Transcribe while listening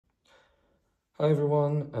Hi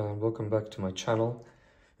everyone, and welcome back to my channel.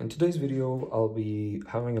 In today's video, I'll be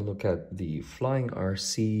having a look at the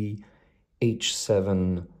FlyingRC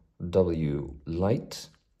H7Wlite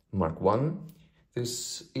Mark 1.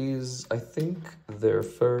 This is, I think, their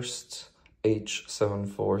first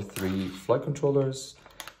H743 flight controllers,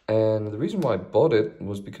 and the reason why I bought it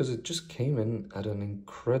was because it just came in at an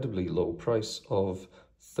incredibly low price of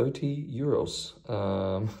 30 euros.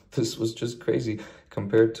 This was just crazy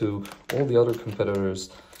compared to all the other competitors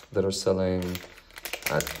that are selling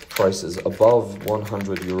at prices above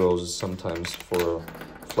 100 euros sometimes for a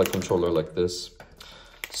flight controller like this.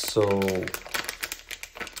 So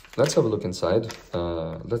let's have a look inside.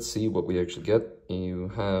 Let's see what we actually get. You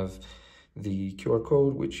have the QR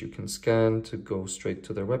code, which you can scan to go straight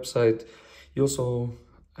to their website. You also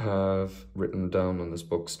have written down on this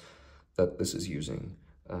box that this is using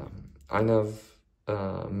iNav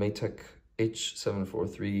Maytech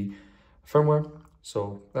H743 firmware,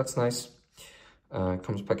 so that's nice.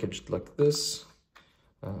 Comes packaged like this.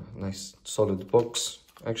 Nice solid box,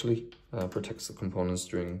 actually protects the components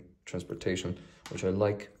during transportation, which I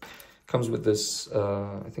like. Comes with this,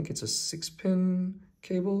 I think it's a 6-pin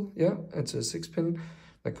cable. Yeah, it's a 6-pin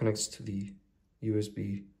that connects to the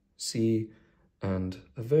USB-C, and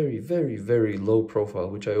a very, very, very low profile,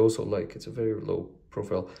 which I also like. It's a very low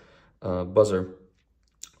profile buzzer.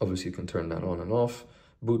 Obviously you can turn that on and off.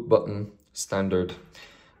 Boot button, standard.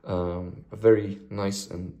 A very nice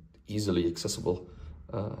and easily accessible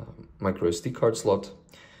micro SD card slot.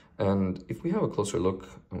 And if we have a closer look,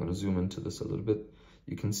 I'm going to zoom into this a little bit,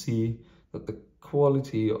 you can see that the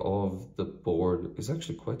quality of the board is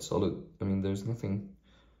actually quite solid. I mean, there's nothing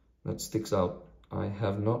that sticks out. I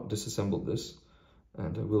have not disassembled this,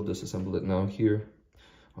 and I will disassemble it now here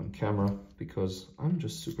on camera because I'm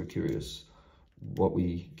just super curious what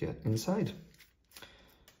we get inside.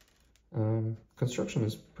 Construction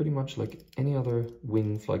is pretty much like any other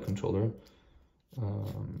wing flight controller,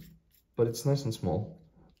 but it's nice and small.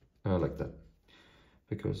 I like that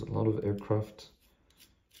because a lot of aircraft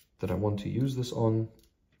that I want to use this on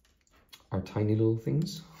are tiny little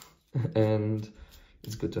things, and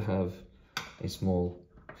it's good to have a small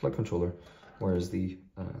flight controller, whereas the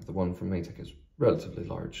one from Maytech is relatively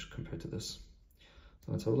large compared to this.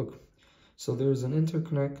 So let's have a look. So there's an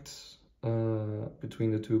interconnect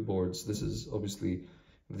between the two boards. This is obviously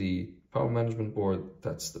the power management board,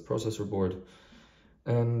 that's the processor board,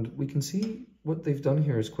 and we can see what they've done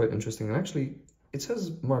here is quite interesting. And actually it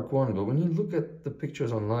says Mark 1, but when you look at the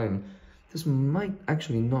pictures online, this might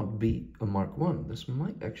actually not be a Mark 1. This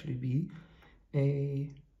might actually be a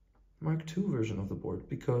Mark 2 version of the board,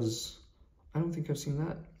 because I don't think I've seen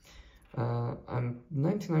that. I'm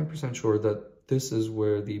 99% sure that this is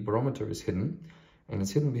where the barometer is hidden, and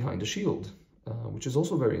it's hidden behind a shield, which is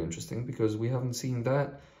also very interesting because we haven't seen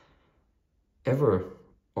that ever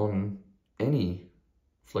on any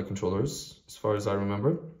flight controllers as far as I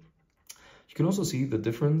remember. You can also see the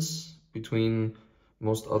difference between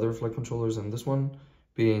most other flight controllers and this one,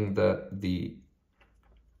 being that the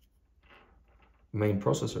main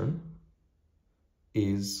processor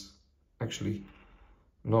is actually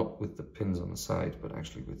not with the pins on the side, but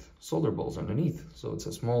actually with solder balls underneath. So it's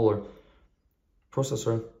a smaller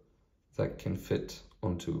processor that can fit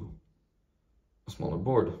onto a smaller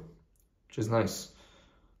board, which is nice.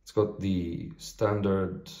 It's got the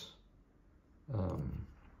standard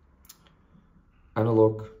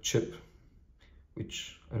analog chip,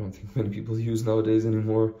 which I don't think many people use nowadays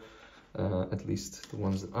anymore. At least the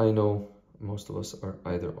ones that I know, most of us are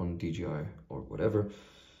either on DJI or whatever.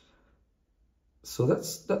 So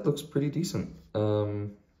that looks pretty decent.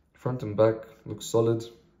 Front and back looks solid. You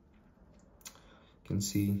can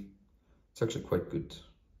see it's actually quite good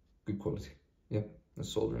quality. Yeah, the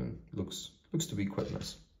soldering looks to be quite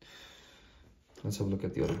nice. Let's have a look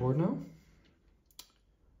at the other board now.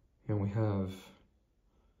 Here we have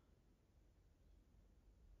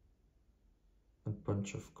a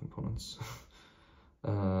bunch of components.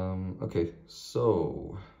 Okay,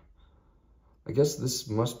 so I guess this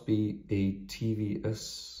must be a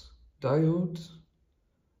TVS diode,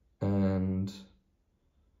 and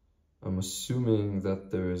I'm assuming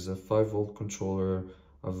that there is a 5-volt controller,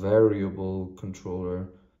 a variable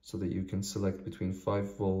controller, so that you can select between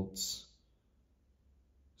 5 volts,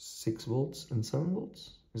 6 volts, and 7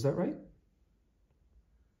 volts. Is that right?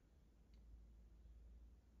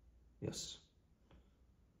 Yes.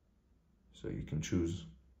 So you can choose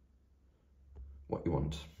what you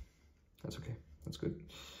want. That's okay, that's good.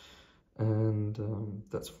 And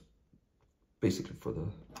that's basically for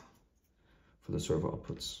the servo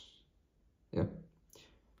outputs. Yeah.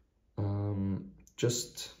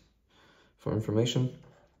 Just for information.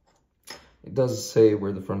 It does say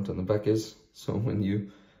where the front and the back is, so when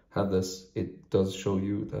you have this, it does show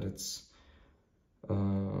you that it's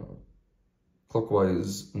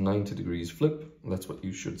clockwise 90 degrees flip. That's what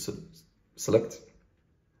you should select.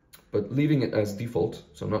 But leaving it as default,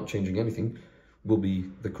 so not changing anything, will be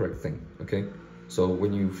the correct thing, okay? So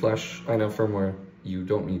when you flash iNav firmware, you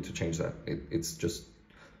don't need to change that. It's just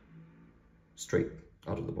straight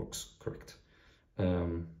out of the box, correct.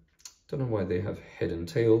 Don't know why they have head and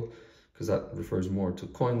tail, because that refers more to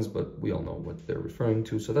coins, but we all know what they're referring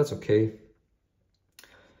to, so that's okay.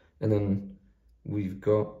 And then we've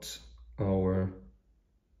got our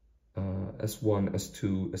S1,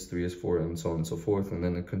 S2, S3, S4, and so on and so forth, and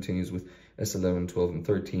then it continues with S11, 12, and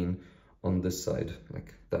 13 on this side,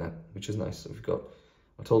 like that, which is nice. So we've got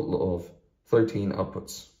a total of 13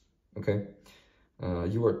 outputs, okay?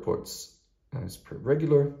 UART ports as per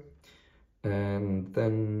regular, and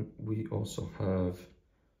then we also have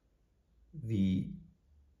the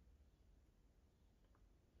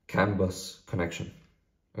CAN bus connection,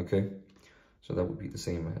 okay? So that would be the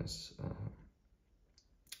same as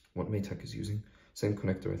what Maytag is using. Same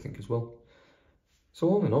connector, I think, as well. So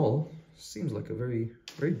all in all, seems like a very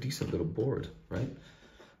decent little board, right?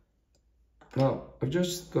 Now, I've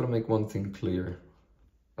just got to make one thing clear.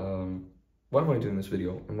 Why am I doing this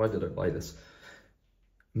video, and why did I buy this?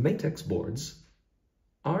 Maytag's boards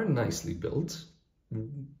are nicely built.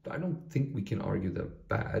 I don't think we can argue they're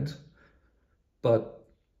bad, but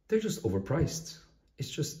they're just overpriced. It's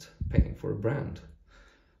just paying for a brand.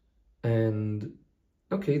 And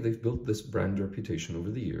okay, they've built this brand reputation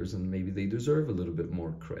over the years, and maybe they deserve a little bit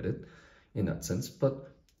more credit in that sense, but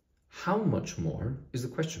how much more is the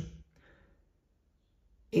question.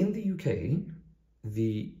 In the UK,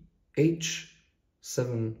 the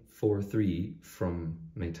H743 from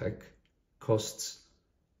Maytag costs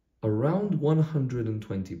around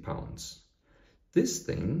 £120. This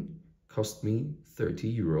thing cost me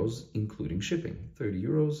 30 euros, including shipping. 30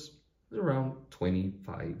 euros is around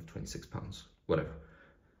 25, 26 pounds, whatever.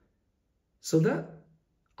 So that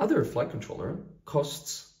other flight controller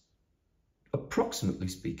costs, approximately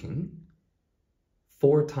speaking,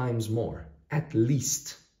 4 times more, at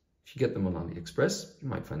least. If you get them on AliExpress, you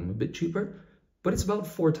might find them a bit cheaper, but it's about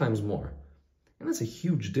 4 times more. And that's a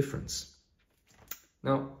huge difference.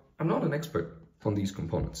 Now, I'm not an expert on these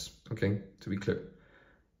components, okay, to be clear,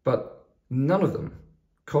 but none of them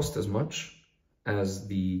cost as much as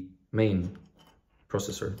the main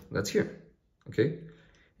processor that's here, okay?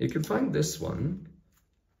 You can find this one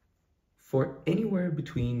for anywhere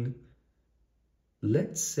between,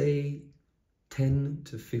 let's say, 10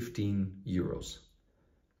 to 15 euros.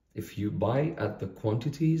 If you buy at the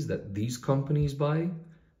quantities that these companies buy,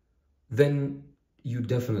 then you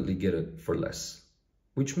definitely get it for less,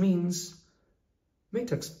 which means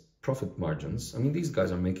Maytag's profit margins, I mean, these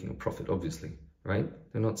guys are making a profit, obviously, right?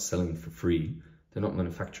 They're not selling for free. They're not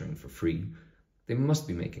manufacturing for free. They must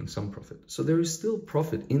be making some profit. So there is still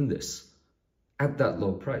profit in this at that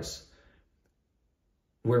low price.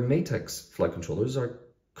 Where Maytag's flight controllers are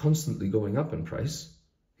constantly going up in price,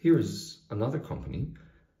 here is another company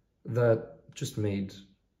that just made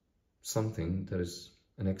something that is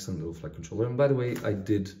an excellent little flight controller. And by the way, I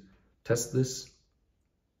did test this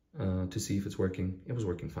to see if it's working. It was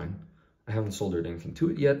working fine. I haven't soldered anything to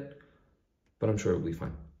it yet, but I'm sure it'll be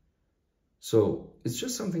fine. So it's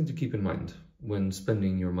just something to keep in mind when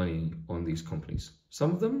spending your money on these companies.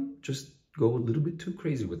 Some of them just go a little bit too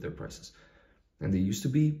crazy with their prices. And they used to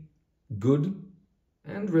be good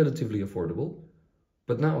and relatively affordable,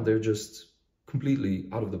 but now they're just completely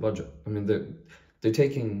out of the budget. I mean, they're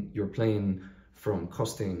taking your plane from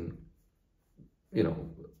costing, you know,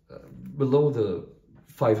 below the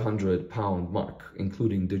 £500 mark,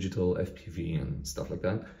 including digital FPV and stuff like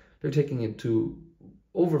that. They're taking it to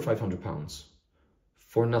over £500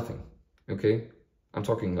 for nothing, okay? I'm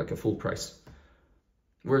talking like a full price.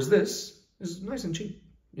 Whereas this is nice and cheap,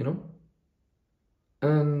 you know?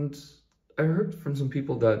 And I heard from some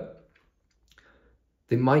people that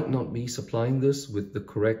they might not be supplying this with the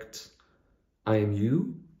correct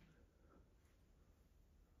IMU.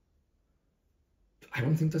 I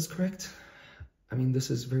don't think that's correct. I mean,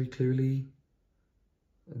 this is very clearly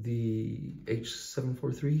the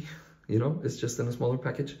H743, you know, it's just in a smaller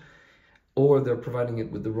package. Or they're providing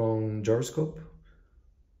it with the wrong gyroscope,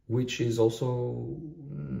 which is also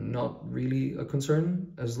not really a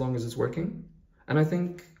concern as long as it's working. And I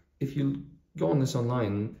think if you go on this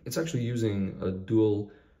online, it's actually using a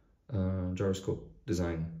dual gyroscope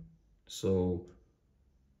design. So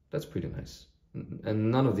that's pretty nice.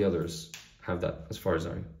 And none of the others have that, as far as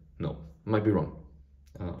I know. Might be wrong.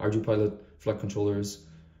 RG Pilot flight controllers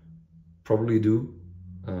probably do,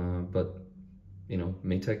 but you know,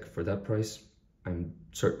 Maytech for that price, I'm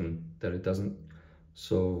certain that it doesn't.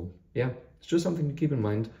 So yeah, it's just something to keep in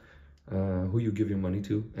mind, who you give your money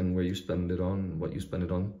to and where you spend it on, what you spend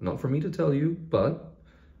it on. Not for me to tell you, but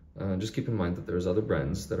just keep in mind that there's other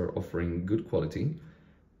brands that are offering good quality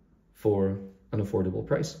for an affordable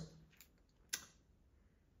price.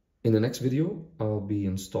 In the next video, I'll be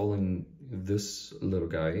installing this little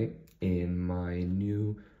guy in my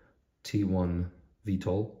new T1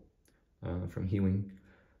 VTOL from Hewing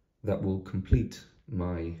that will complete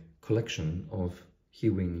my collection of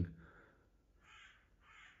Hewing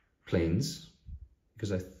planes,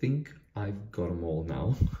 because I think I've got them all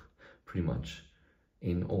now, pretty much,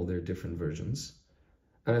 in all their different versions.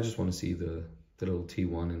 And I just want to see the little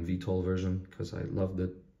T1 and VTOL version, because I love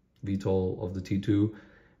the VTOL of the T2,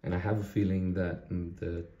 and I have a feeling that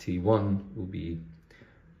the T1 will be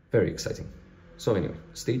very exciting. So anyway,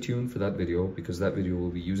 stay tuned for that video, because that video will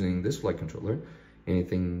be using this flight controller.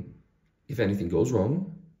 If anything goes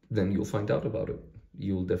wrong, then you'll find out about it.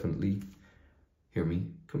 You'll definitely hear me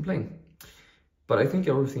complain. But I think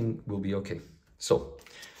everything will be okay. So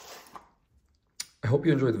I hope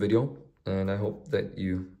you enjoyed the video, and I hope that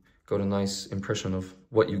you got a nice impression of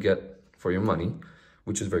what you get for your money,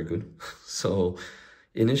 which is very good. So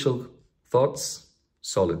initial thoughts,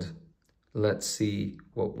 solid. Let's see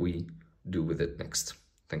what we do with it next.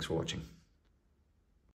 Thanks for watching.